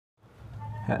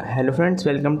Hello friends,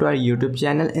 welcome to our YouTube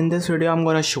channel. In this video I'm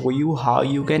gonna show you how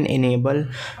you can enable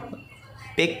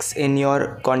pics in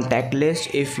your contact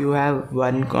list. If you have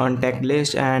one contact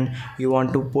list and you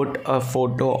want to put a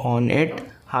photo on it,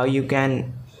 how you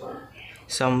can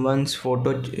someone's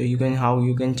photo how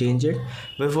you can change it.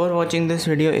 Before watching this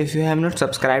video, if you have not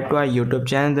subscribed to our YouTube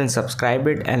channel, then subscribe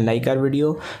it and like our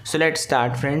video. So let's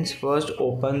start friends. First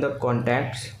open the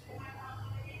contacts.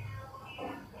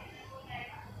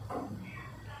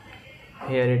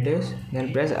 Here it is,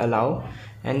 then press allow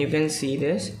and you can see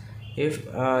this. If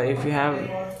you have,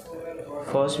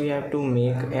 first we have to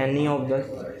make any of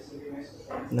the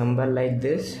number like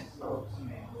this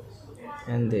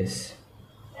and this.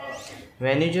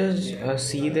 When you just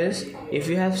see this, if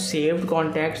you have saved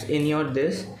contacts in your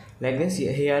this like this,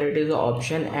 here it is the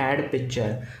option add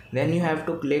picture, then you have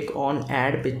to click on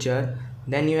add picture,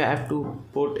 then you have to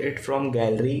put it from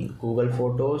gallery, Google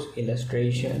Photos,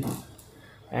 illustration,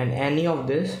 and any of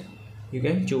this you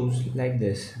can choose like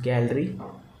this gallery.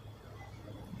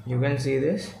 You can see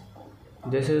this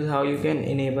is how you can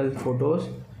enable photos.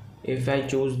 If I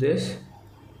choose this,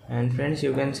 and friends,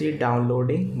 you can see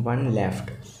downloading one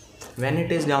left. When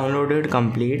it is downloaded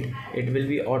complete, it will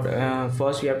be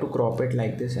first we have to crop it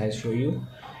like this. I show you.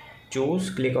 Choose,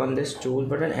 click on this choose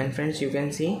button, and friends, you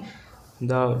can see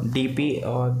the DP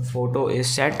photo is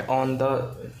set on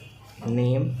the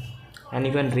name, and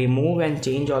you can remove and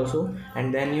change also,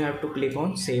 and then you have to click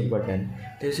on save button.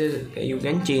 This is, you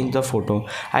can change the photo.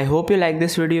 I hope you like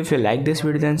this video. If you like this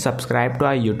video, then subscribe to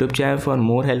our YouTube channel for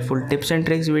more helpful tips and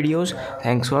tricks videos.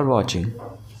 Thanks for watching.